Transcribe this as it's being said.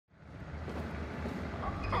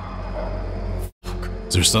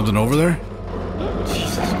Is there something over there?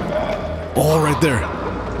 Jesus. Oh, right there.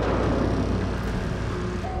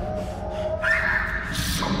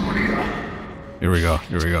 Here we go.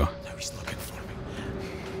 Here we go. Now he's looking for me.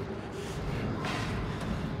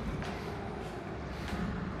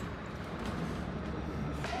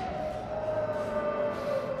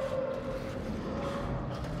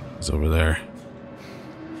 He's over there.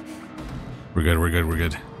 We're good, we're good, we're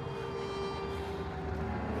good.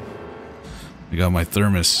 I got my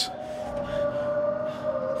thermos.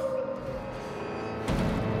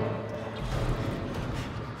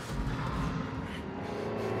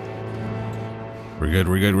 We're good,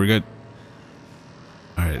 we're good, we're good.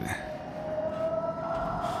 Alright.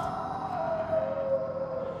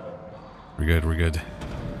 We're good, we're good.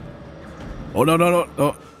 Oh, no, no, no,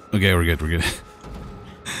 no. Okay, we're good, we're good.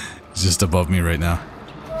 He's just above me right now.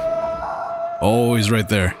 Oh, he's right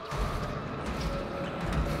there.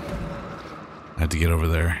 I had to get over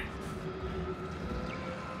there.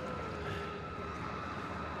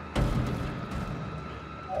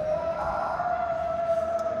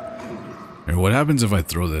 Here, what happens if I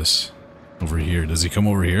throw this over here? Does he come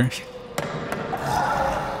over here?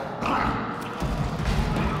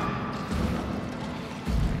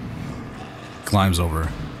 Climbs over.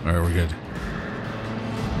 Alright, we're good.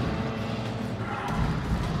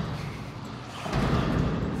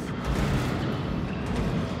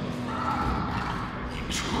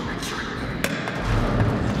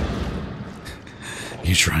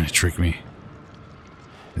 You trying to trick me?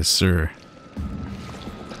 Yes, sir.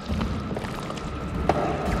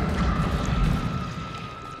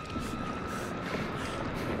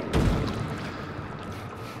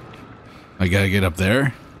 I gotta get up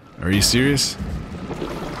there? Are you serious?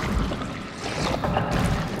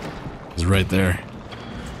 He's right there.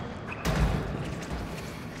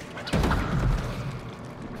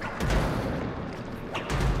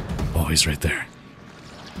 Oh, he's right there.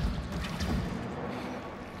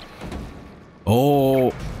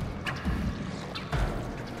 Oh.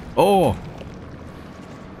 Oh.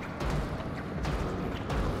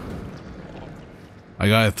 I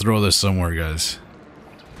gotta throw this somewhere, guys.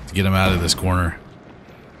 To get him out of this corner.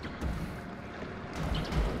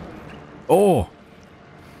 Oh.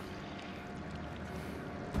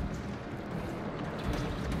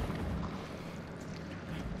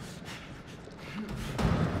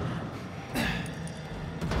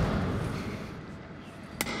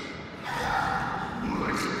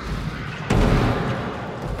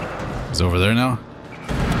 He's over there now?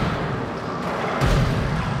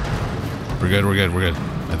 We're good, we're good, we're good.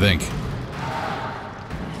 I think.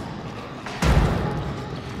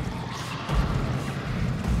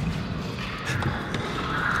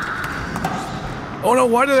 Oh no,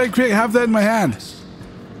 why did I have that in my hand?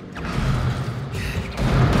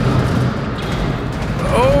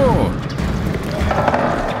 Oh!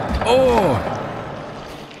 Oh!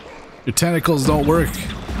 Your tentacles don't work.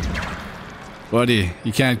 Buddy,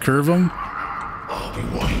 you can't curve them? I'll be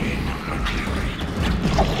waiting.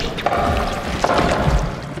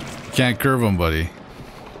 You can't curve them, buddy.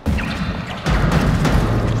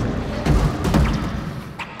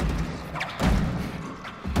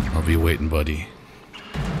 I'll be waiting, buddy.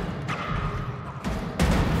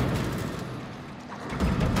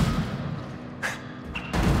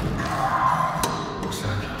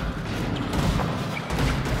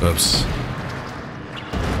 Oops.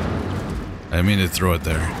 I didn't mean to throw it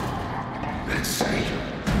there. Let's see.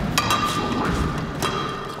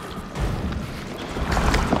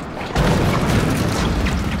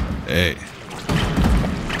 Hey.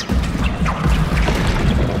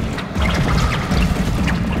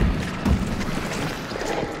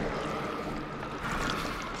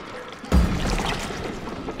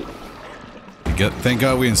 Thank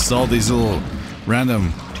God we installed these little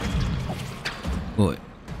random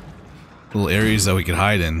little areas that we could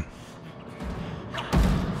hide in.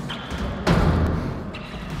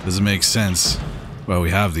 Doesn't make sense why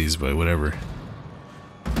we have these, but whatever.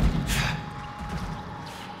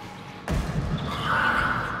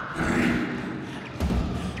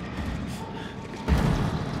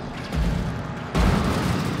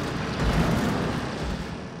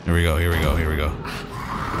 Here we go, here we go, here we go.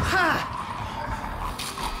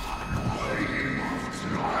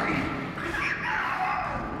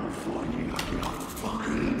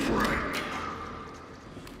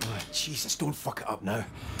 Jesus, don't fuck it up now.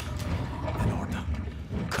 In order.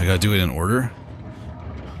 I gotta do it in order?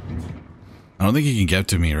 I don't think he can get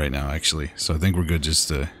to me right now, actually. So I think we're good just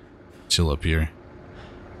to chill up here.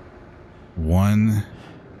 1,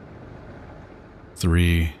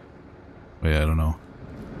 3... Wait, I don't know.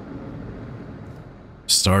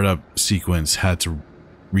 Startup sequence had to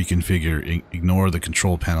Reconfigure. Ignore the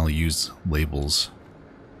control panel. Use labels.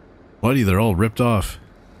 Buddy, they're all ripped off.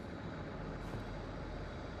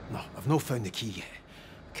 No, I've not found the key yet.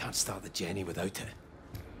 Can't start the Jenny without it.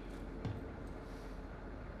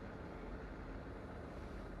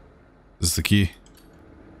 Is this the key?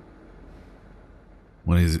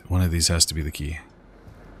 One of these has to be the key.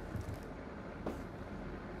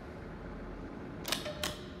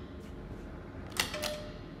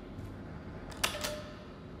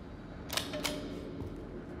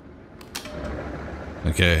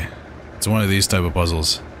 Okay, it's one of these type of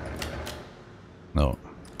puzzles. No.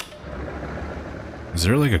 Is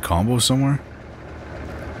there like a combo somewhere?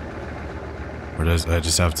 Or does I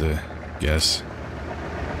just have to guess?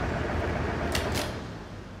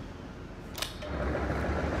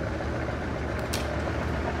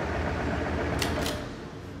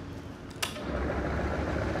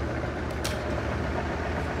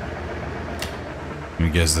 Let me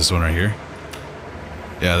guess this one right here.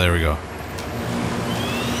 Yeah, there we go.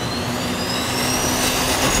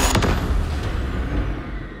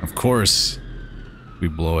 Of course, we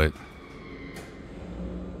blow it.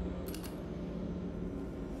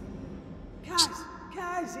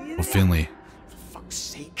 Kaz, are you Oh, there? Finley. For fuck's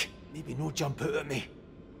sake, maybe no jump out at me.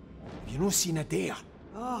 Have you no seen a dare?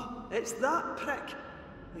 Oh, it's that prick.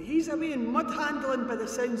 He's away in mud handling by the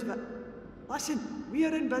sounds of it. Listen, we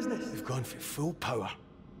are in business. We've gone from full power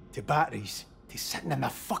to batteries to sitting in the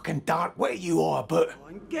fucking dark. What are you all about?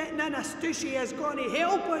 And getting in a stushy is going to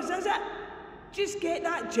help us, is it? Just get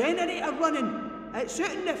that generator running. It's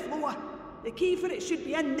out on the floor. The key for it should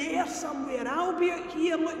be in there somewhere. I'll be out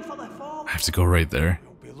here looking for the fob. I have to go right there.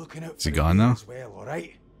 We'll be looking out Is he for gone the now? as well, all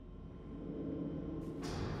right?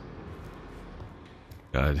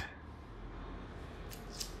 God.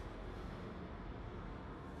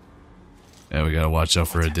 Yeah, we gotta watch out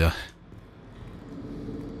for a dare.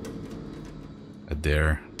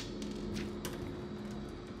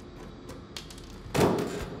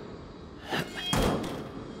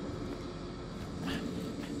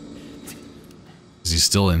 Is he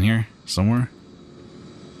still in here somewhere?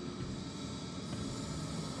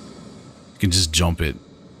 You can just jump it.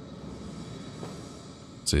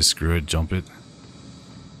 Say screw it, jump it.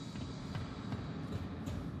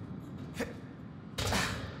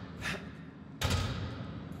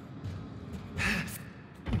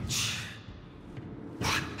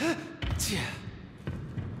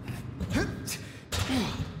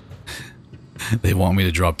 They want me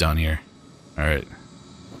to drop down here. Alright.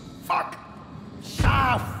 Fuck!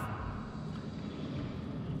 Shaft!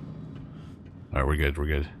 Alright, we're good, we're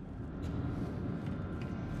good.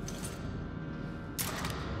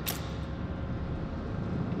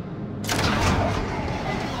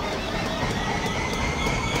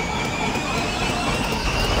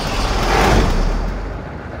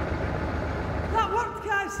 That worked,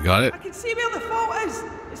 Kaz. You got it? I can see where the fault is.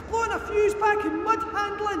 It's blowing a fuse back in mud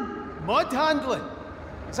handling. Mud handling?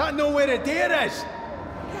 Is that know where a dare is?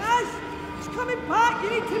 Kaz, it's coming back. You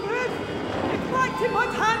need to move. Get back to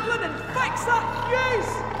mud handling and fix that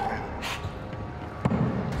fuse.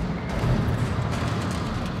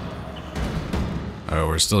 Alright,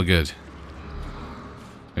 we're still good.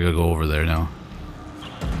 I gotta go over there now.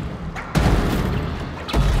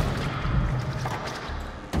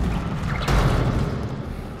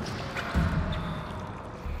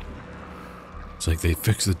 It's like they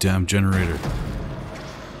fixed the damn generator.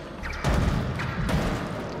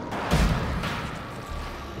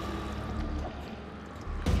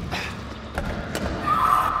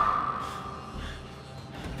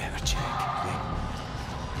 Better check.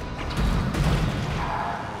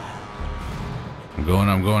 I'm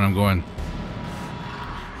going.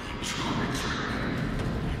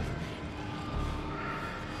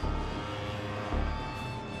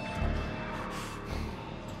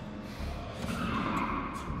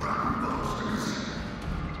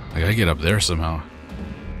 I gotta get up there somehow.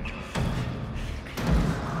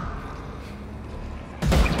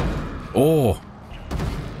 Oh!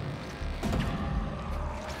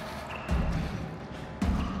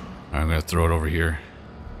 I'm gonna throw it over here.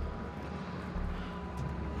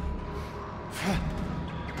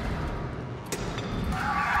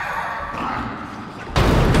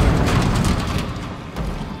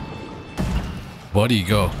 Buddy,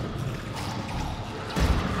 go.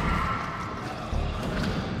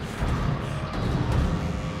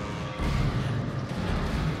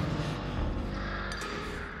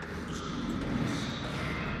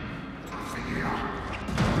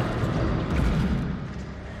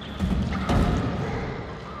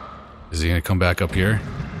 Is he gonna come back up here?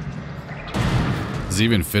 Does he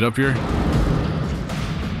even fit up here?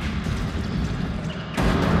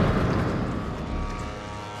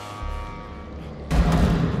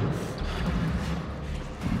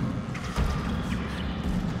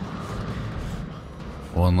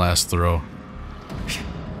 One last throw.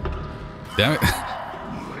 Damn it.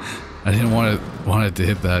 I didn't want it to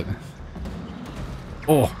hit that.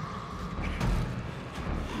 Oh.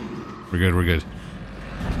 We're good, we're good.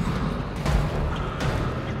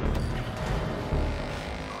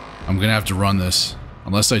 I'm gonna have to run this.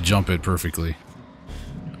 Unless I jump it perfectly.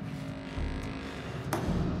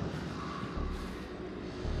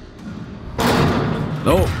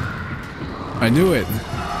 No! I knew it!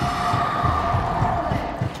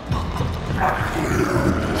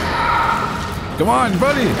 Come on,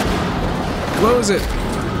 buddy! Close it!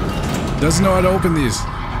 Doesn't know how to open these.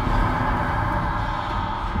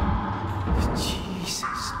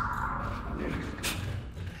 Jesus.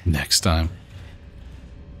 Next time.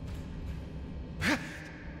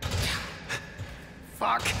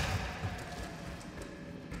 Fuck.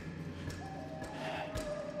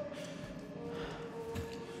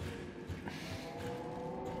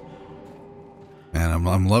 Man,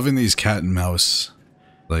 I'm loving these cat and mouse,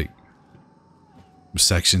 like,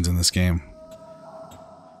 sections in this game.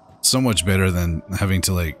 So much better than having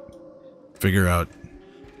to, like, figure out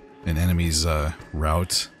an enemy's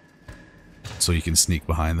route so you can sneak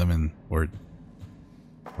behind them and or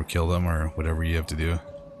kill them or whatever you have to do.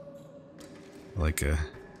 Like,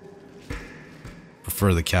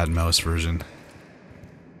 prefer the cat and mouse version.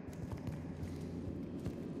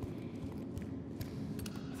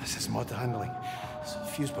 This is mud handling. So the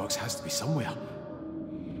fuse box has to be somewhere.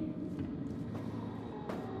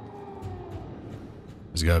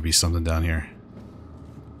 There's gotta be something down here.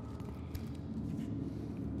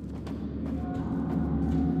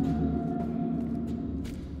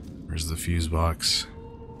 Where's the fuse box?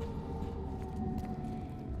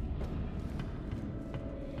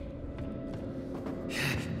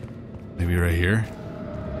 Maybe right here?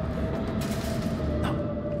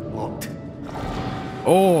 Locked.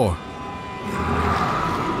 Oh!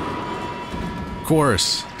 Of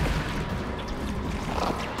course.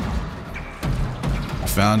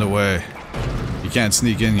 Found a way. You can't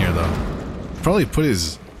sneak in here though. Probably put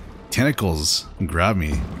his tentacles and grab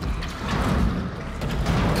me.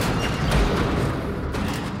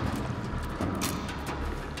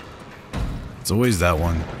 It's always that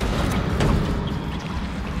one.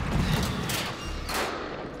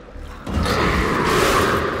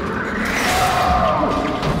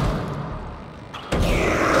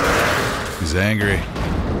 He's angry.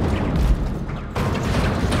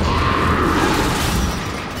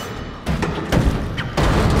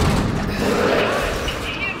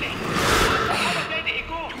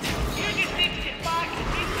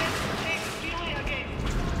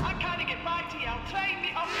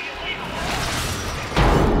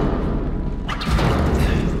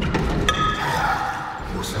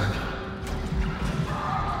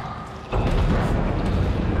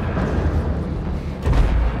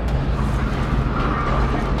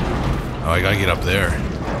 Oh, I gotta get up there.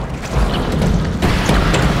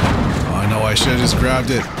 Oh no, I should have just grabbed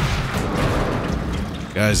it.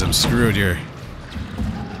 Guys, I'm screwed here.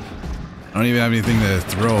 I don't even have anything to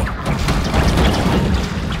throw.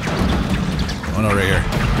 Oh no, right here.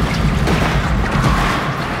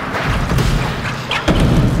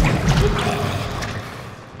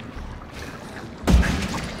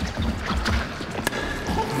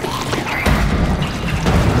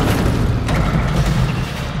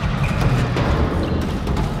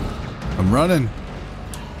 I'm running.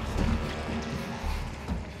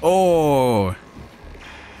 Oh,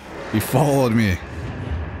 he followed me.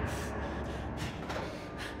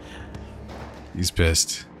 He's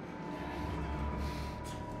pissed.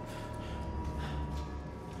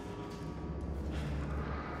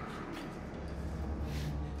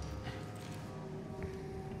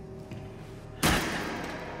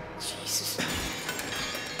 Jesus.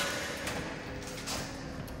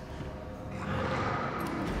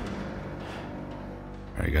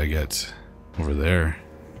 I gotta get over there.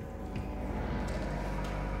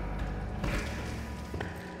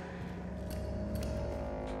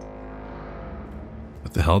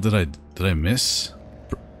 What the hell did I miss?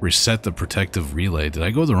 Reset the protective relay. Did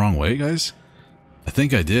I go the wrong way, guys? I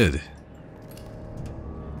think I did.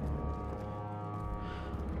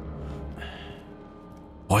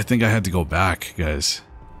 Oh, I think I had to go back, guys.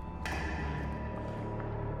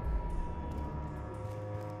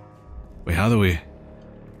 Wait, how do we...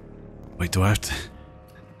 Wait, do I have to...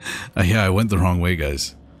 yeah, I went the wrong way,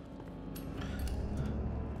 guys.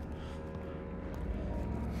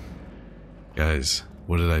 Guys,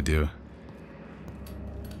 what did I do?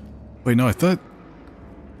 Wait, no, I thought...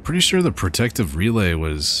 Pretty sure the protective relay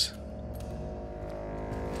was...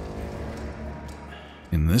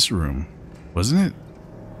 in this room, wasn't it?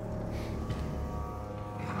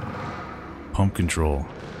 pump control.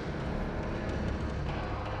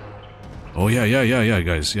 Oh yeah,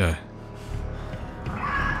 guys, yeah.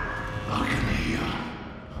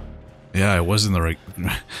 Yeah, I was in the right...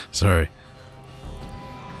 Sorry.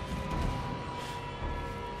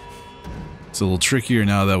 It's a little trickier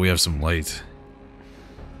now that we have some light.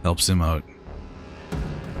 Helps him out.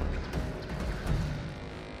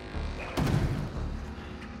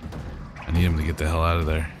 I need him to get the hell out of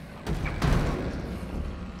there.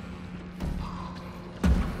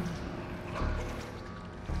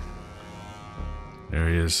 There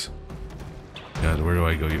he is. God, where do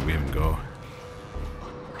I go? We even go.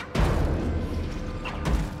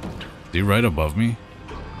 Is he right above me?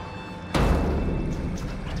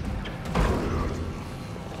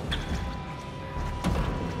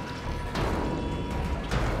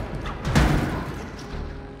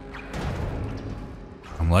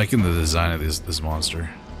 I'm liking the design of this monster.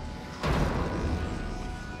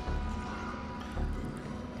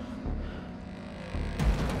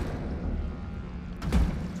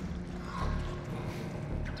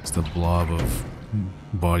 It's the blob of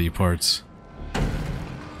body parts.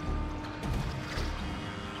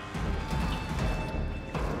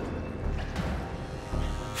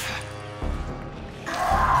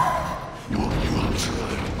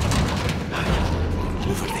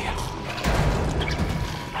 Over there.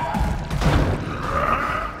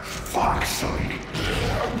 Fuck's sake.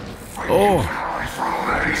 Oh!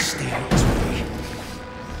 Stay out his way.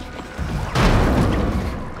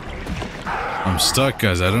 I'm stuck,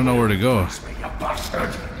 guys. I don't know where to go. You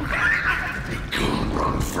bastard. You can't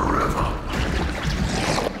run forever.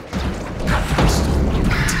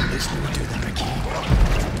 Let's not do that again.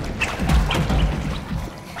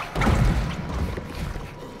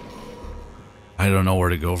 I don't know where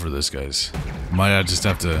to go for this, guys. Might I just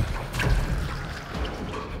have to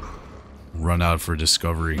run out for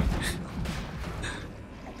discovery.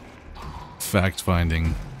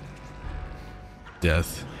 Fact-finding.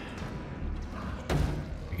 Death.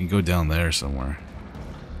 I can go down there somewhere.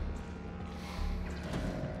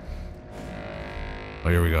 Oh,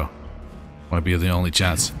 here we go. Might be the only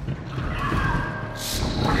chance. Fuck,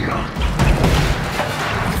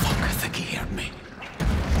 I think he heard me.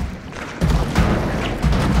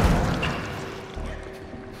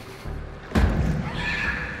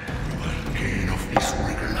 Getting off this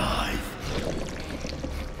rig alive.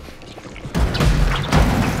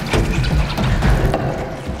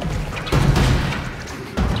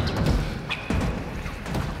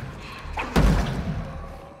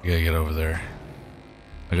 I gotta get over there.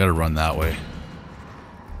 I gotta run that way.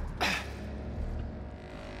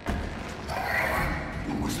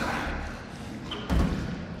 What was that?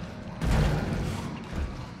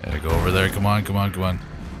 Gotta go over there. Come on, come on, come on.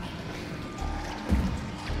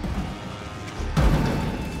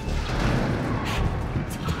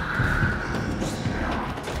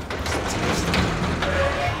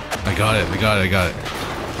 I got it, I got it, I got it.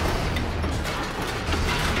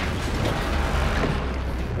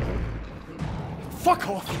 Fuck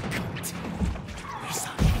off, you cunt. Where's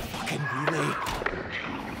that fucking relay?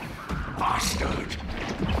 Bastard.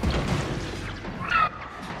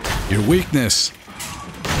 Your weakness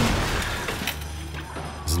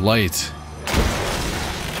is light.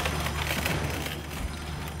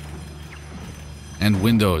 And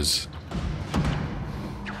windows.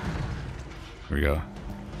 Here we go.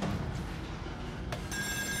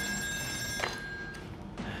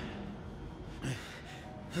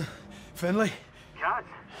 Finlay? Cat?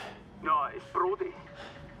 No, it's Brody.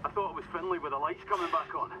 I thought it was Finlay with the lights coming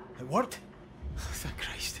back on. It worked? Thank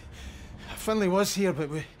Christ. Finlay was here,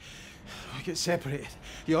 but we get separated.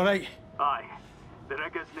 You alright? Aye. The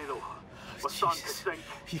rig isn't though. We're starting to Jesus. sink.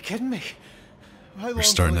 You kidding me? How long We're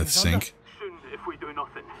starting till to it's under? sink. Soon if we do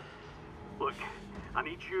nothing. Look, I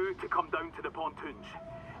need you to come down to the pontoons.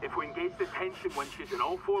 If we engage the tension winches in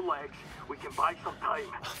all four legs, we can buy some time.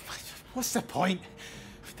 What's the point?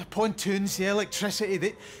 The pontoons, the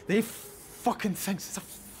electricity, they fucking things. It's a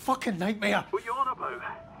fucking nightmare. What you on about?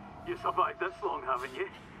 You survived this long, haven't you?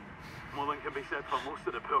 More than can be said for most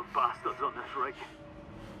of the poor bastards on this rig.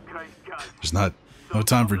 Christ, Cat. There's no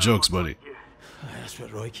time for jokes, buddy. That's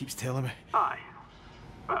what Roy keeps telling me. Aye.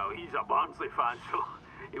 Well, he's a Barnsley fan, so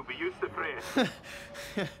he'll be used to praise.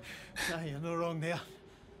 Aye, you're no wrong there.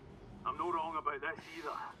 I'm no wrong about this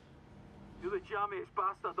either. You're the jammiest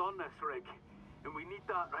bastard on this rig, and we need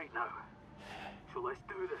that right now. So let's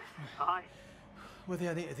do this, aye? What do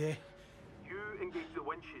I need to do? You engage the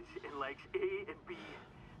winches in legs A and B,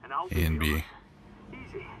 and I'll A and do the B. others.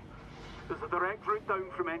 Easy. There's a direct route down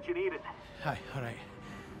from engineering. Aye, alright.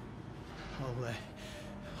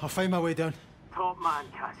 I'll find my way down. Top man,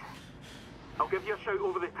 Cat. I'll give you a shout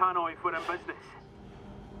over the tannoy if we're in business.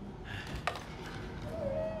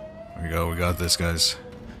 There we go, we got this, guys.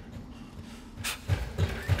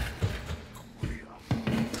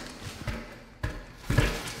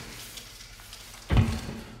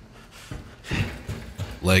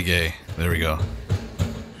 Leg A. There we go.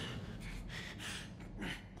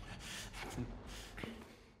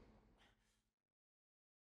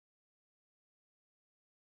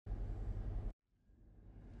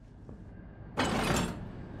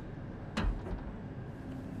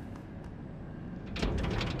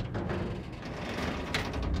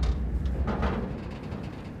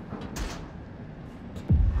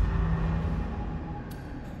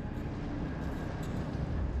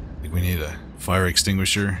 I think we need a fire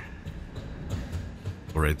extinguisher.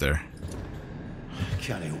 Right there.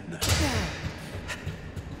 Can't open it.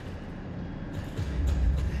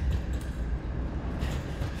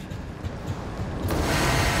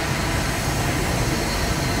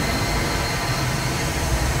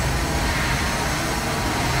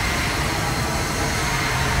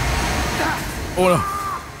 Oh no!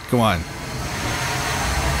 Come on.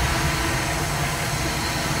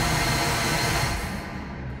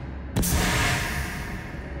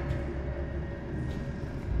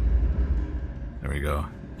 There we go.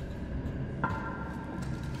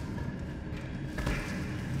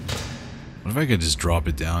 What if I could just drop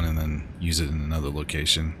it down and then use it in another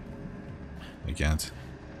location? I can't.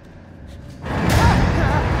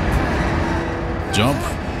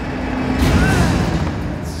 Jump!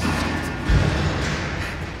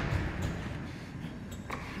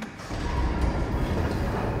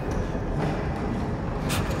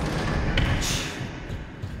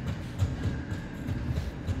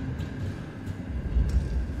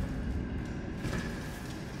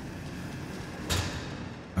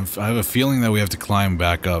 I have a feeling that we have to climb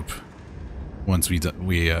back up once we do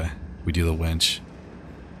the winch.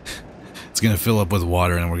 It's gonna fill up with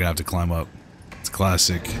water and we're gonna have to climb up. It's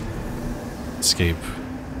classic escape.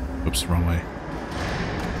 Oops, wrong way.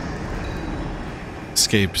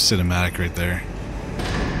 Escape cinematic right there.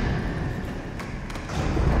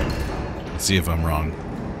 Let's see if I'm wrong.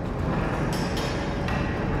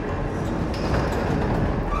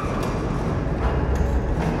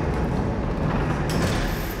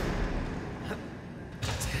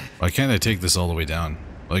 Why can't I take this all the way down?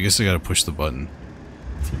 Well, I guess I gotta push the button.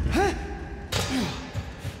 I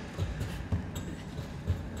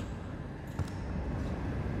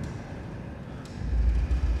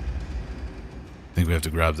think we have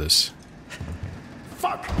to grab this.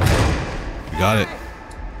 Fuck! We got it.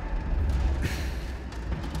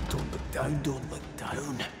 Don't look down, don't look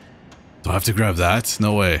down. Do I have to grab that?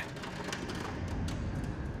 No way.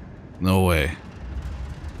 No way.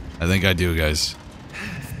 I think I do, guys.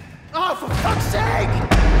 Oh, for fuck's sake!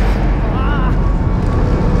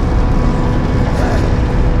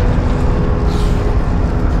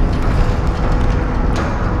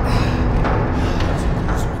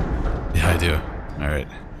 Yeah, I do. Alright.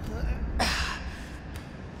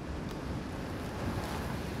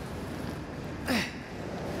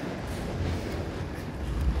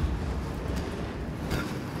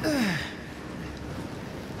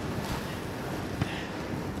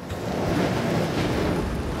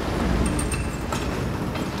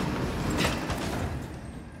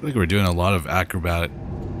 I think we're doing a lot of acrobat,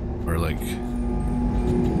 or like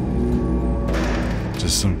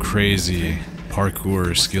just some crazy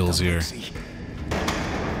parkour skills here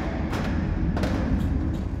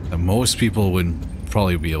that most people wouldn't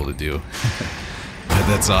probably be able to do. But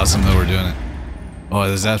that's awesome that we're doing it. Oh,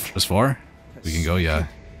 is that as far? We can go, yeah.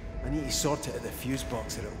 I need to sort it at the fuse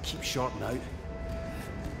box or it'll keep shorting out.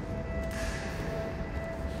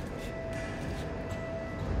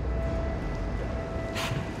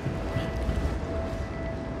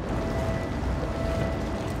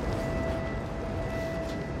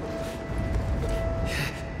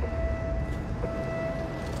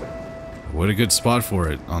 What a good spot for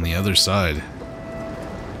it, on the other side.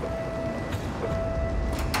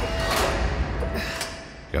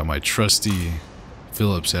 Got my trusty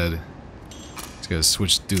Phillips head. Just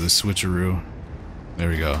gotta do the switcheroo. There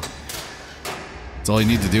we go. That's all you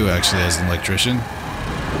need to do, actually, as an electrician.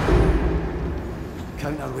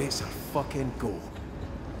 Counterweights are fucking go.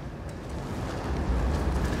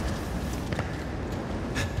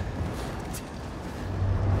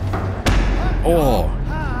 Oh!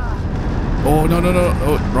 Oh, no, no, no.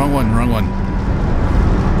 Oh, wrong one, wrong one.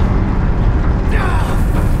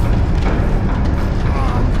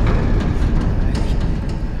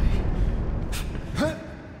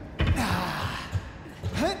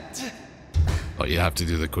 Oh, you have to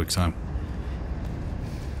do the quick time.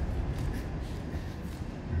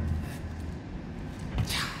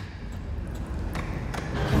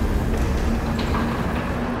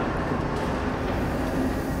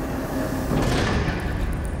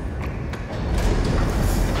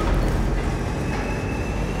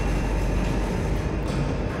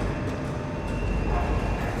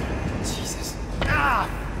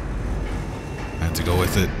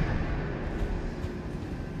 worth it.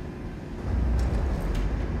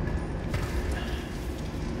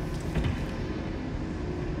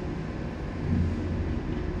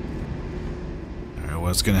 Alright,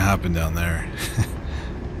 what's gonna happen down there?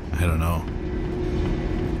 I don't know.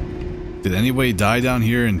 Did anybody die down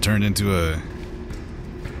here and turn into a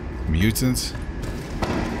mutant?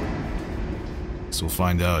 So we'll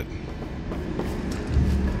find out.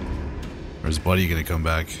 Or is Buddy gonna come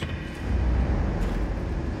back?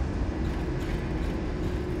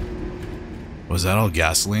 Was that all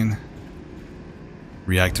gasoline?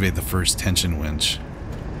 Reactivate the first tension winch.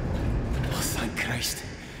 Oh, thank Christ.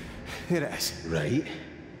 Here it is. Right.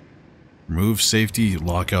 Remove safety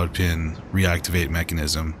lockout pin. Reactivate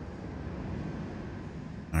mechanism.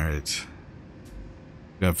 Alright.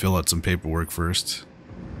 Gotta fill out some paperwork first.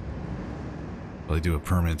 Probably do a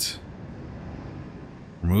permit.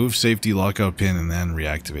 Remove safety lockout pin and then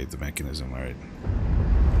reactivate the mechanism. Alright.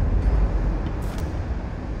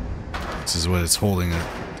 This is what it's holding the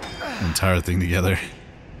entire thing together.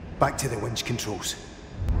 Back to the winch controls.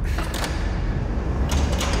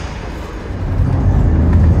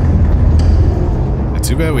 It's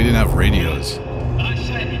too bad we didn't have radios. That's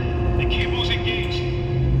it. The cable's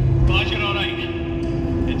engaged. Glad you're alright.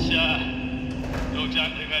 It's, not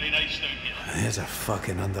exactly very nice down here. There's a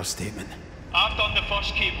fucking understatement. I've done the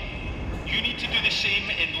first cable. You need to do the same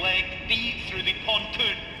in leg B through the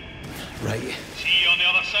pontoon. Right. See you on the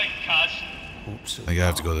other side, Kaz. Hope so. I think I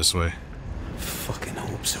have to go this way. Fucking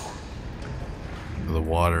hope so. To the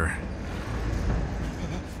water.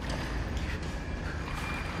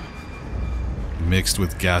 Mixed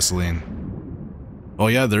with gasoline. Oh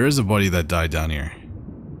yeah, there is a buddy that died down here.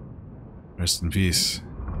 Rest in peace.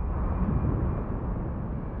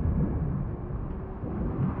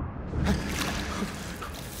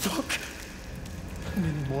 Fuck! How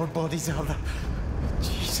many more bodies are there?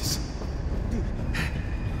 Jesus.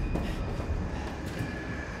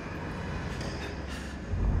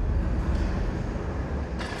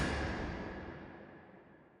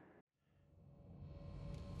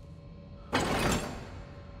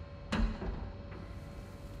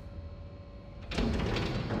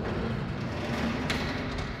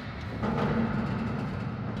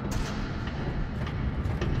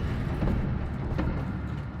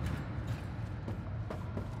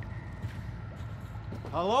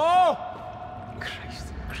 Hello? Christ,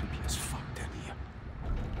 creepy as fuck down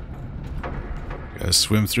here. Gotta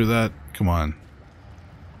swim through that? Come on.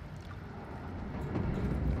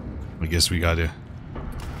 I guess we gotta.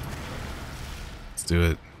 Let's do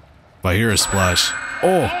it. If I hear a splash.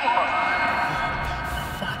 Oh!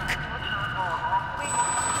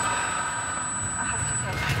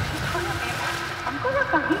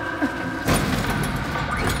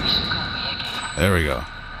 There we go.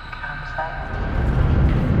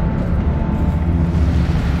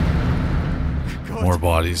 God, More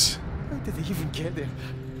bodies. how did they even get there?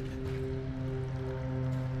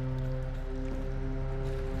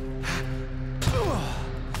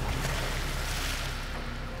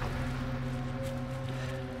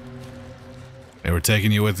 Hey, we're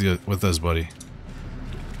taking you with us, buddy.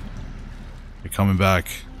 You're coming back.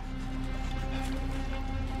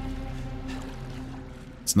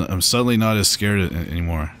 It's not, I'm suddenly not as scared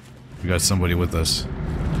anymore. We got somebody with us.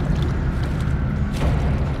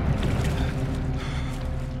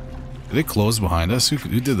 Did it close behind us? Who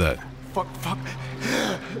did that? Fuck, fuck.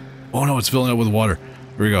 Oh no, it's filling up with water.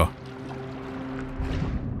 Here we go.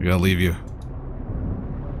 We gotta leave you.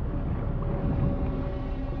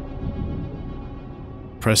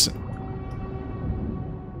 Press it.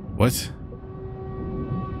 What?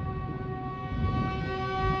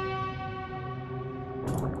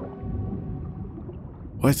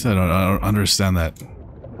 What? I don't understand that.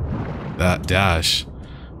 That dash.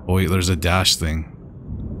 Oh wait, there's a dash thing.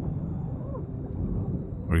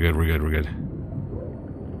 We're good, we're good, we're good.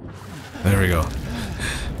 There we go.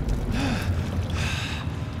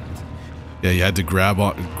 Yeah, you had to grab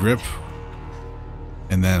grip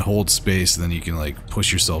and then hold space, and then you can like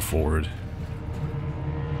push yourself forward.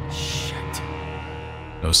 Shit.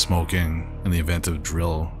 No smoking. In the event of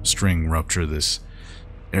drill string rupture, this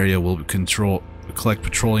area will collect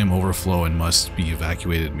petroleum overflow and must be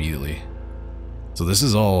evacuated immediately. So this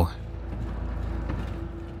is all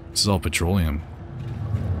petroleum.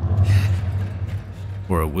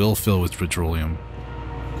 Or it will fill with petroleum.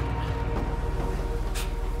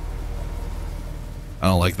 I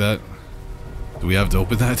don't like that. Do we have to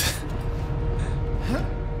open that?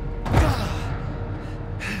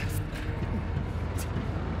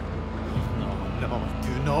 No,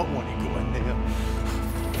 do not want to go in there.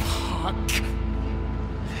 Fuck.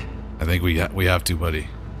 I think we have to, buddy.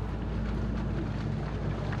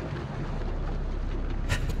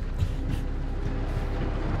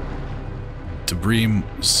 Debris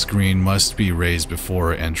screen must be raised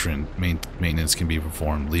before entrant maintenance can be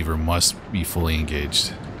performed. Lever must be fully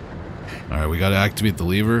engaged. Alright, we gotta activate the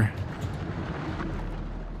lever.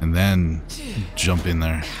 And then jump in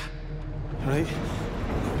there. Right.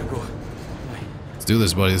 Here we go. Let's do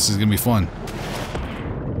this, buddy. This is gonna be fun.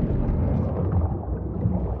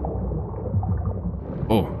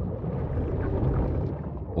 Oh.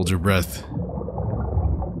 Hold your breath.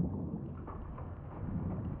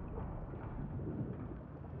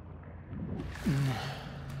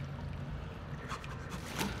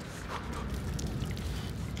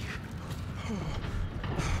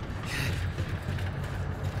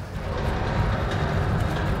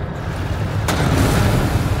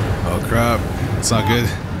 Oh crap. It's not good.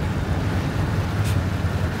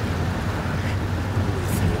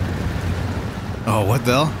 Oh, what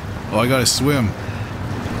the hell? Oh, I gotta swim.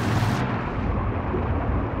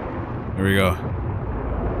 Here we go.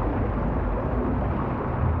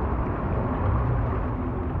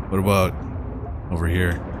 What about over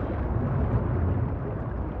here?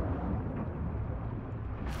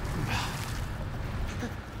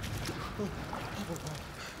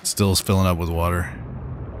 Still filling up with water.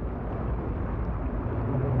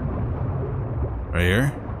 Right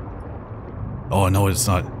here? Oh, no, it's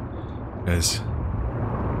not. Guys.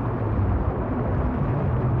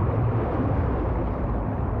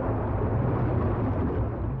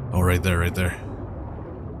 Oh, right there, right there.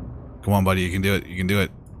 Come on, buddy, you can do it. You can do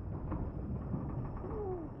it.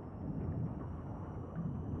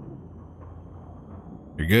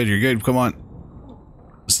 You're good, you're good. Come on.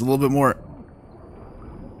 Just a little bit more.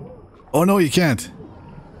 Oh, no, you can't.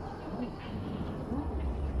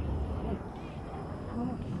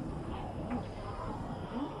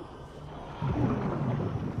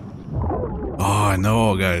 Oh,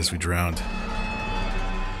 no, guys, we drowned.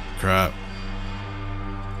 Crap.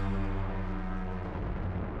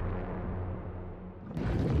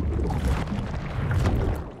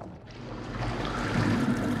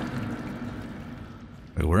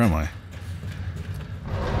 Wait, where am I?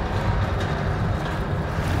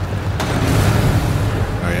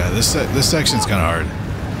 Oh yeah, this section's kind of hard.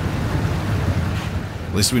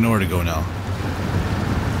 At least we know where to go now.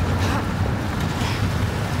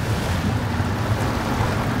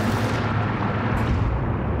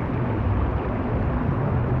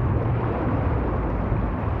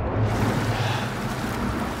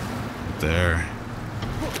 There.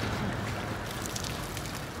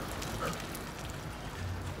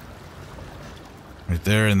 Right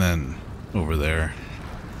there, and then over there.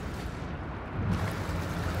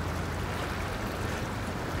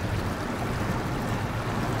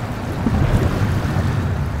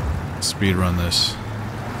 Speed run this.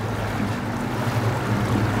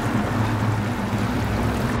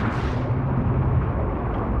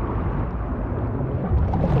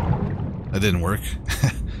 That didn't work.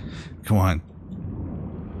 Come on.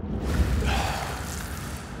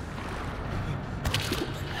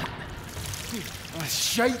 Oh,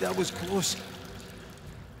 shite, that was close.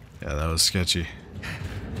 Yeah, that was sketchy.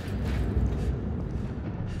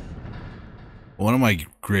 One of my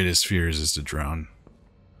greatest fears is to drown.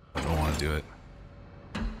 I don't want to do it.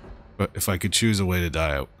 But if I could choose a way to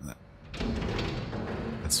die,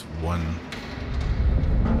 that's one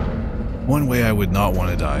way I would not want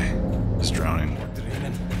to die, is drowning.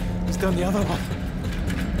 It's down the other one.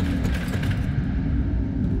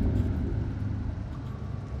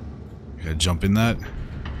 You gotta jump in that.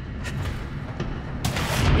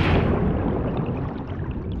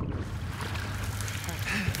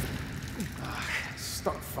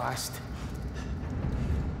 Stuck fast.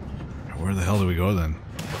 Where the hell do we go then?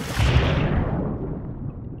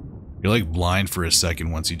 You're like blind for a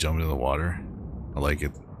second once you jump into the water. I like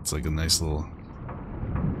it. It's like a nice little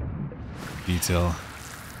detail.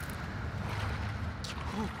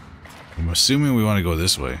 I'm assuming we want to go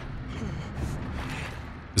this way.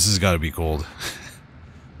 This has got to be cold.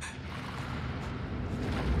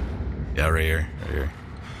 Yeah, right here. Right here.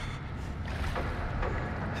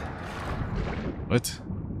 What?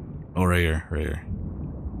 Oh, right here. Right here.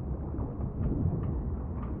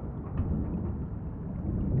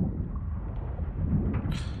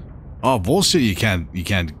 Oh, bullshit, you can't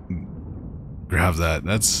grab that.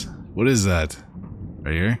 That's, what is that?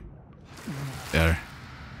 Right here? There.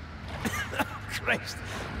 Christ.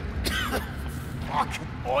 Fucking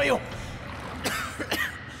oil.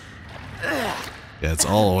 Yeah, it's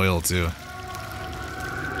all oil too.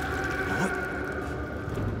 What?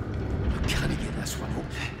 I can't get this one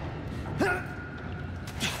open.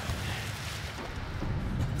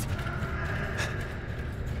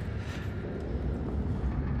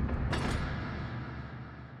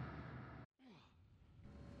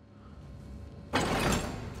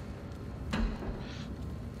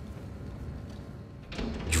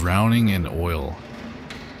 drowning in oil.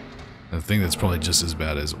 I think that's probably just as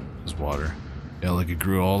bad as water. Yeah, like it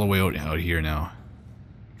grew all the way out here now.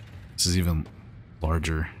 This is even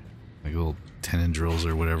larger. Like little tendrils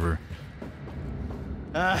or whatever.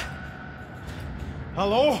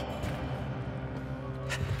 Hello?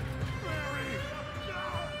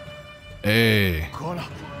 Hey. Connor.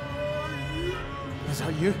 Is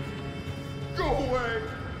that you? Go away!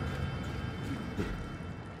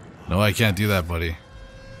 No, I can't do that, buddy.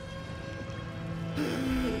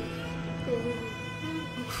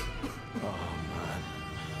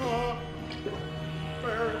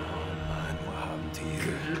 Mary, Man, what happened to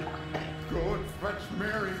you? go and fetch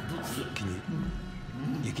Mary.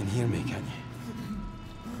 You can hear me, can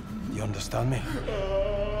you? You understand me?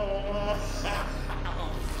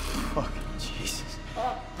 Fucking Jesus.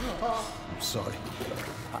 I'm sorry.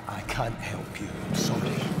 I can't help you. I'm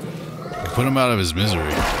sorry. Put him out of his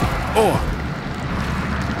misery. Oh!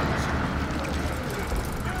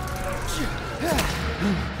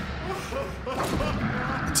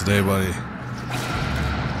 Not today, buddy.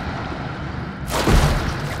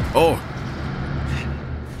 Oh!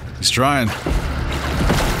 He's trying.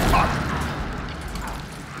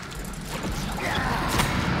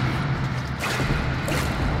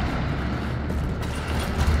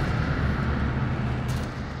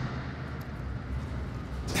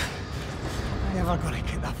 I'm never gonna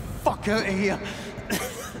get the fuck out of here.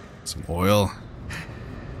 Some oil.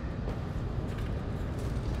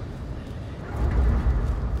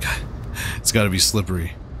 God, it's gotta be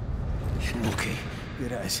slippery. Okay, here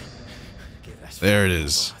it is. Get this. There it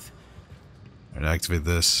is. Alright, activate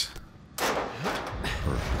this.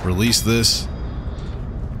 Release this.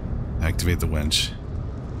 Activate the winch.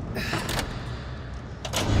 That's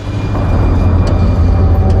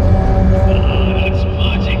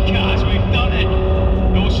magic, Kaz. We've done it.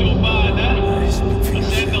 No so bad, eh?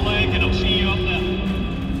 Ascend the leg and I'll see you up there.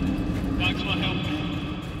 Thanks for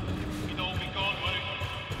helping. You'd all be gone, worry.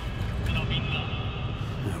 And I mean that.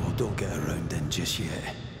 Well, don't get around in just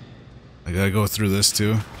yet. I gotta go through this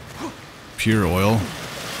too. Pure oil.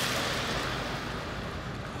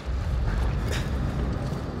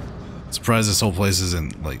 Surprised this whole place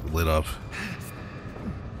isn't like lit up.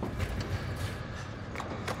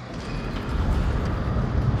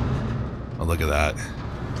 Oh, look at that.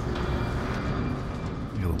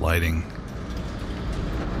 Look at the lighting.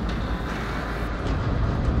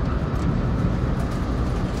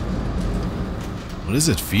 What is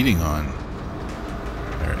it feeding on?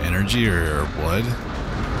 Our energy or our blood?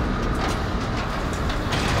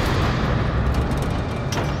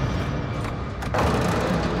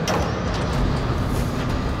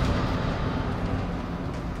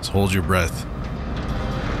 Just hold your breath.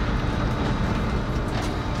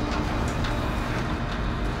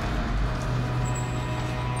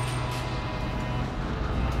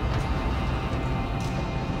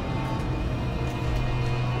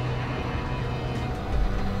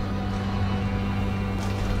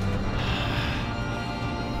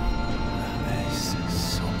 This is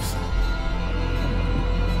something.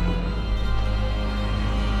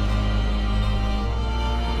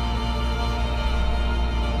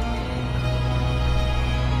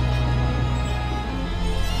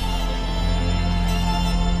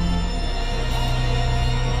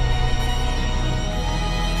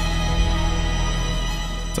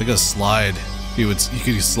 It's like a slide. You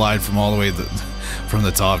could slide from all the way from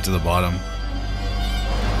the top to the bottom.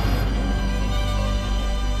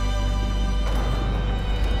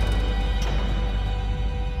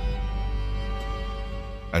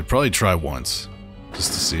 I'd probably try once,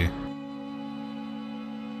 just to see. I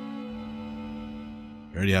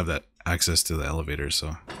already have that access to the elevator,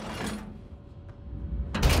 so.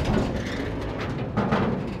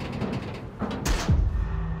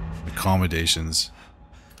 Accommodations.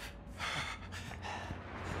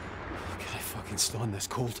 Can I fucking stand this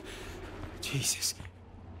cold? Jesus.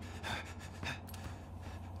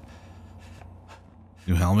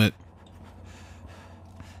 New helmet.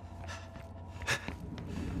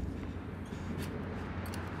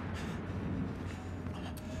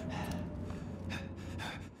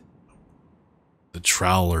 The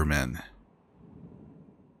Trawler Men.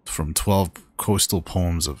 From 12 Coastal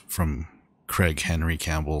Poems from Craig Henry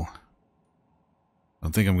Campbell. I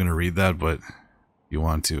don't think I'm going to read that, but if you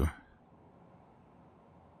want to.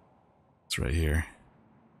 It's right here.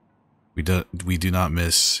 We do not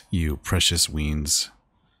miss you, precious weens,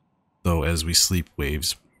 though as we sleep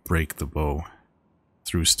waves break the bow,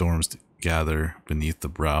 through storms gather beneath the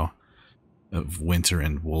brow of winter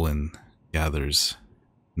and woolen gathers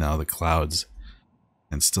now the clouds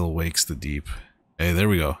and still wakes the deep. Hey, there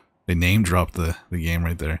we go. They name dropped the game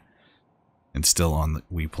right there. And still on the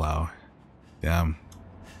We Plow. Damn.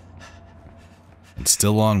 It's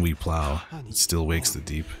still on We Plow. It still wakes the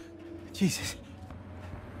deep. Jesus.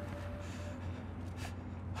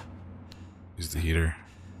 Use the heater.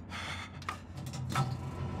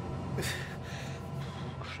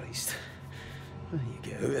 Christ. I need to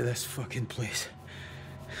get out of this fucking place.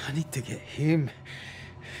 I need to get home.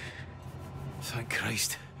 Thank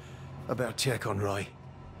Christ. I better check on Roy.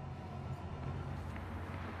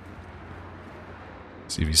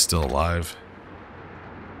 See if he's still alive.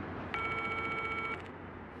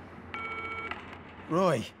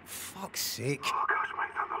 Roy, fuck's sake. Oh, gosh, mate,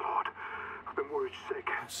 thank the Lord. I've been worried sick.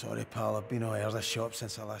 Sorry, pal. I've been out of the shop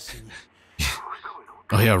since I last seen you. What's going on?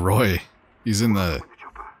 Oh yeah, Roy. He's in the With the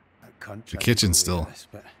chopper. That cunt The tried to kitchen go still. with this,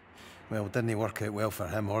 but, well, didn't work out well for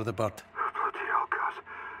him or the bird. Bloody hell,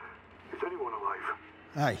 Gus. Is anyone alive?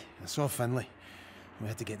 Aye, I saw Finlay. We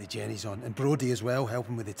had to get the Jennies on. And Brody as well,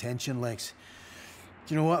 helping with the tension legs.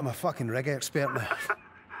 Do you know what? I'm a fucking rig expert now.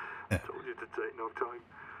 Told you to take no time.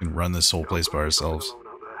 and run this whole place by ourselves. Alone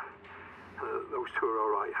out there. Those two are all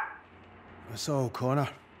right. I saw O'Connor.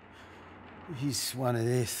 He's one of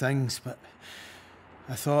these things, but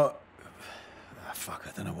I thought... fuck,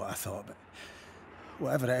 I don't know what I thought, but...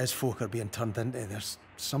 whatever it is folk are being turned into, there's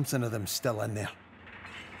something of them still in there.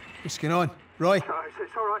 What's going on? Roy? It's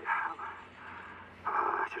all right.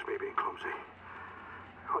 It's just me being clumsy.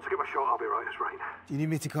 Once I get my shot, I'll be right as rain. Do you need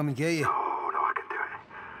me to come and get you? Oh, no, I can do it.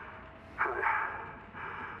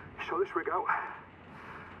 You saw this rig out?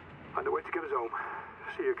 And the way to get us home.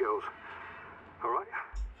 See you girls. All right?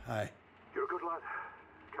 Aye. You're a good lad,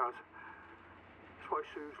 Kaz. That's why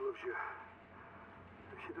Suze loves you.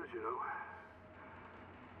 She does, you know.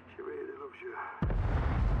 She really loves you.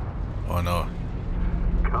 Oh no.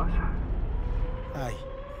 Kaz? Aye.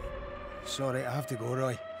 Sorry, I have to go,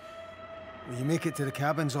 Roy. Will you make it to the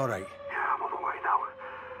cabins all right? Yeah, I'm on the way now.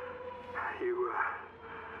 You,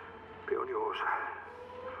 be on yours.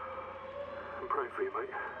 I'm praying for you, mate.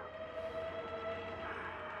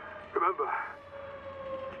 Remember,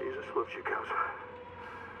 Jesus loves you, Kaz.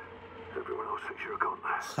 Everyone else thinks you're a god.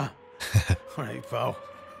 All right, pal.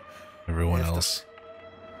 Everyone After. else.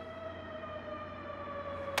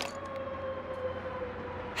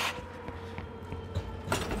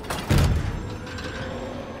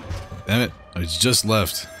 Damn it. I just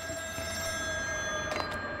left.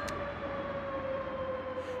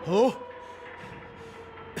 Hello?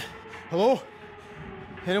 Hello?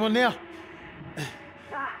 Anyone there?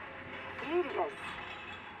 Here it is.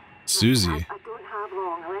 Susie. I don't have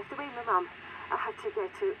long. I left away my mum. I had to get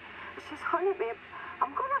out. She's hunting me.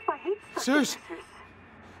 I'm going to have my head stuck in Suze? this house.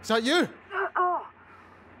 Is that you? Oh,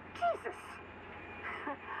 Jesus.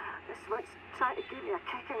 This one's trying to give me a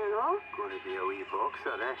kicking and all. Gonna be a wee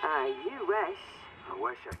boxer, eh? Aye, you wish. I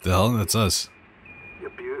wish I The hell? That's us. You're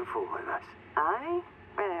beautiful like that. Aye?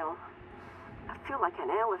 Well, I feel like an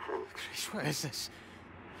elephant. Christ, what is this?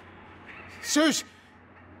 Suze!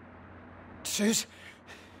 Suze?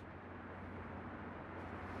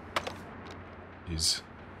 Jeez.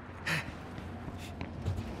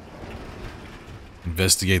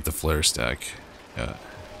 Investigate the flare stack. Yeah.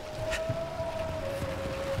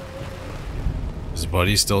 Is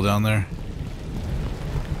Buddy still down there?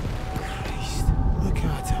 Christ, look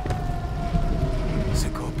at him. Does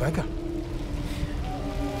it go bigger?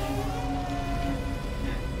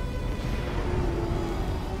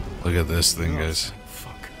 Look at this thing, Oh, guys.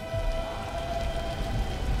 Fuck.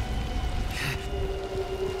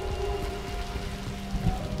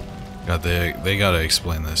 God, they gotta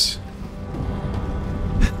explain this.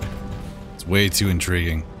 It's way too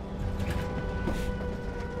intriguing.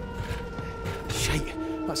 Shite,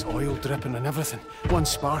 that's oil dripping and everything. One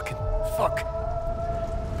sparking. Fuck.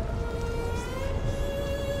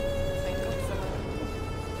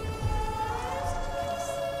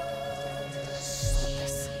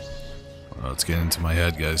 Oh, it's getting into my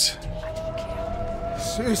head, guys.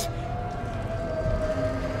 Suze!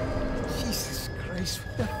 Jesus Christ,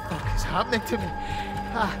 what the fuck is happening to me?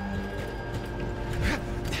 Ah.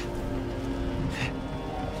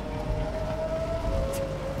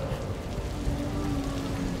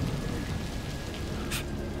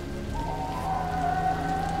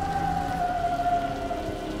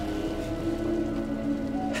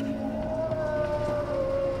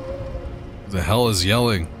 The hell is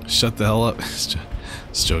yelling? Shut the hell up.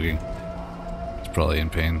 It's joking. It's probably in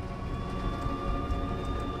pain.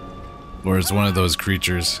 Or it's one of those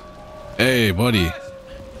creatures. Hey, buddy.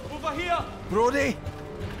 Over here! Brody!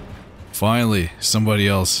 Finally, somebody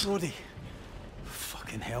else. Brody!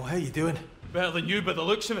 Fucking hell, how you doing? Better than you by the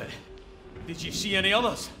looks of it. Did you see any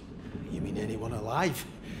others? You mean anyone alive?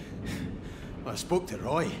 Well, I spoke to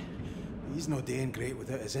Roy. He's no doing great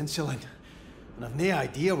without his insulin. And I've no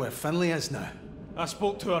idea where Finlay is now. I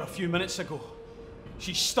spoke to her a few minutes ago.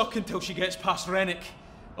 She's stuck until she gets past Rennick.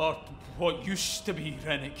 Or what used to be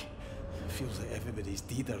Rennick. Feels like everybody's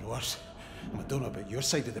deed or worse. I don't know about your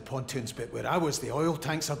side of the pontoons, but where I was, the oil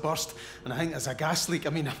tanks are burst, and I think there's a gas leak. I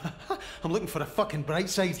mean, I'm looking for a fucking bright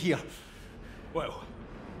side here. Well,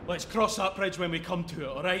 let's cross that bridge when we come to it,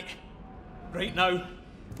 alright? Right now,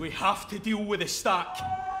 we have to deal with the stack.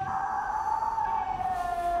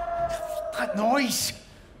 That noise!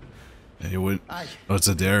 Yeah, you would. Aye. Oh, it's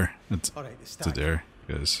a dare. It's Alright, the a stack. dare,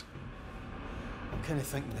 guys. I'm kind of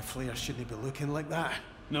thinking the flare shouldn't be looking like that.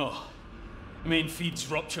 No. The main feed's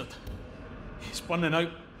ruptured. It's burning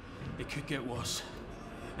out. It could get worse.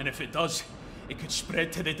 And if it does, it could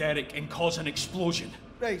spread to the derrick and cause an explosion.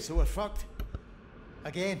 Right, so we're fucked.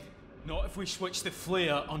 Again. Not if we switch the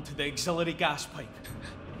flare onto the auxiliary gas pipe.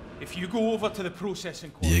 If you go over to the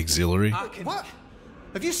processing The auxiliary? I can... What?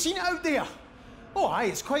 Have you seen it out there? Oh, aye,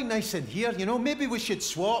 it's quite nice in here, you know. Maybe we should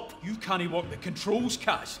swap. You can't work the controls,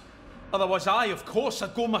 Kaz. Otherwise of course,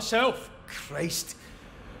 I'd go myself. Christ.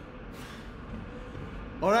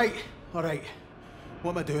 All right.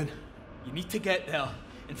 What am I doing? You need to get there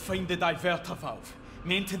and find the diverter valve,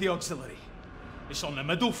 main to the auxiliary. It's on the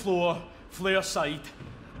middle floor, flare side.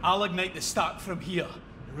 I'll ignite the stack from here.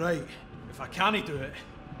 Right. If I can't do it,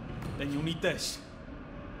 then you'll need this.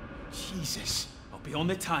 Jesus. I'll be on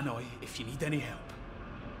the tannoy if you need any help.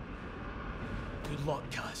 Good luck,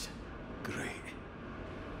 Kaz. Great.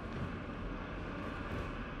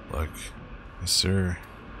 Look. Yes, sir.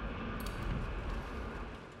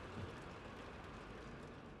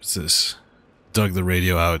 What's this? Dug the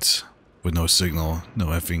radio out with no signal, no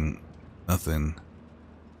effing nothing.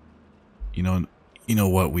 You know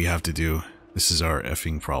what we have to do? This is our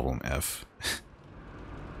effing problem, F.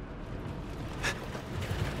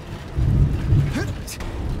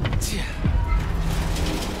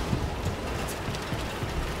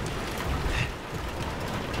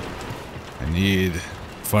 I need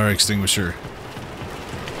fire extinguisher.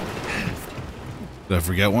 Did I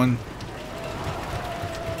forget one?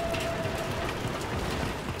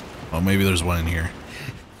 Oh, maybe there's one in here.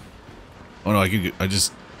 Oh no, I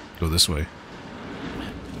just go this way.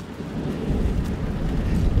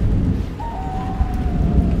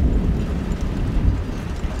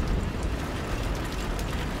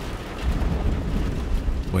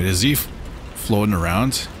 Wait, is he floating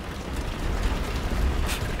around?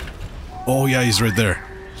 Oh yeah, he's right there.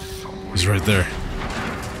 He's right there.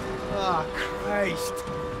 Oh, Christ.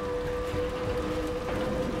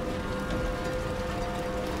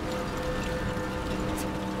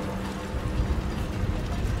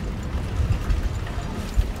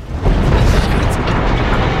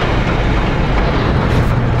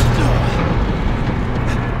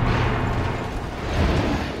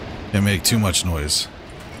 Can't make too much noise.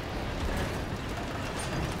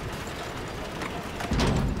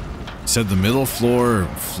 Said the middle floor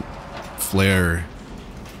flare,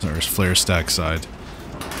 or flare stack side.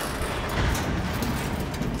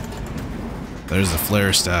 There's the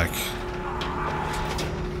flare stack.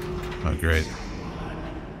 Oh, great.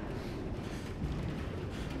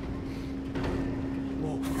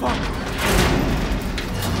 Whoa, fuck.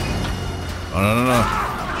 Oh, no, no, no.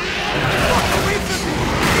 Away from me!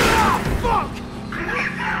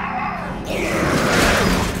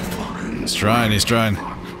 Fuck! He's trying, he's trying.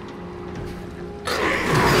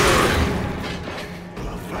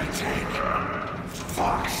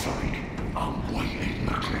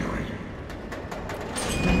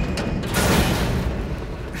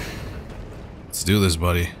 Let's do this,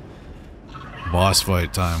 buddy. Boss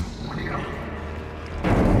fight time.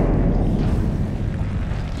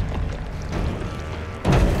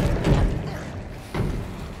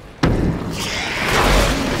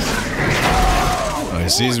 Oh, he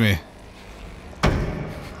sees me.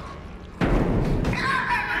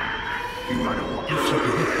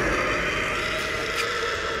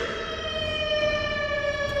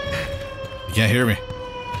 You can't hear me.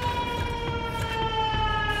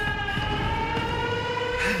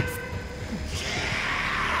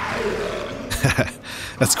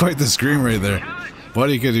 That's quite the scream right there.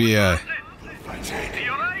 Buddy could be in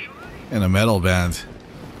a metal band.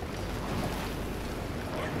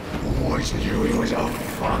 Was you was a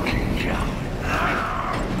fucking coward.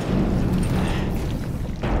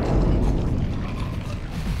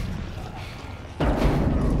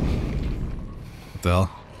 What the hell?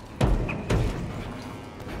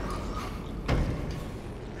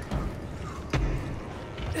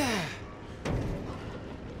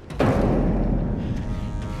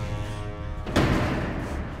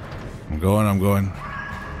 I'm going.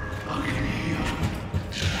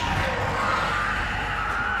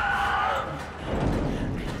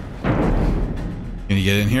 Can you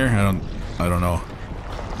get in here? I don't know.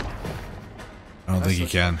 I don't think you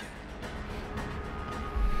can.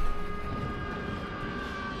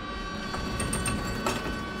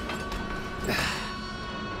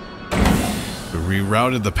 We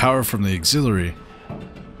rerouted the power from the auxiliary.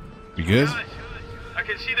 You good? I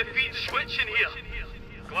can see the feed switching here.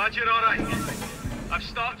 Glad you're alright. I've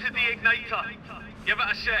started the igniter. Give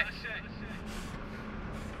it a sec.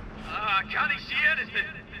 Can't see anything.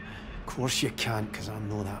 Of course you can't, because I'm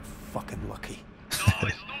not that fucking lucky. No,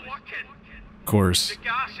 it's not working. Of course. The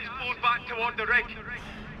gas is blown back toward the rig.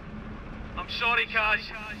 I'm sorry, Kaz.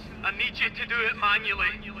 I need you to do it manually.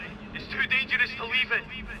 It's too dangerous to leave it.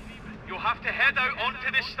 You'll have to head out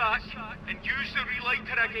onto the stack and use the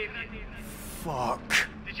relighter I gave you. Fuck.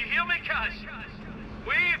 Did you hear me, Kaz?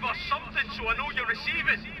 Wave or something so I know you're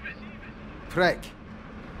receiving. Prick.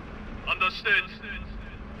 Understood.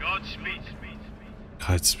 Godspeed.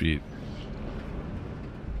 Godspeed.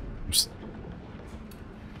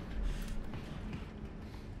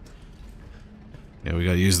 Yeah, we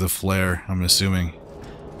gotta use the flare, I'm assuming.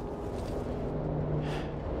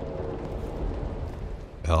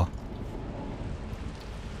 Hell.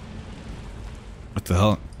 What the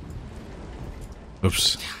hell?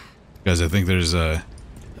 Oops. Guys, I think there's a...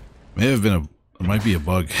 May have been a... There might be a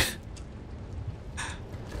bug.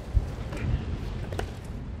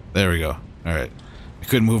 There we go. Alright. I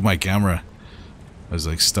couldn't move my camera. I was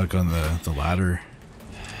like stuck on the ladder.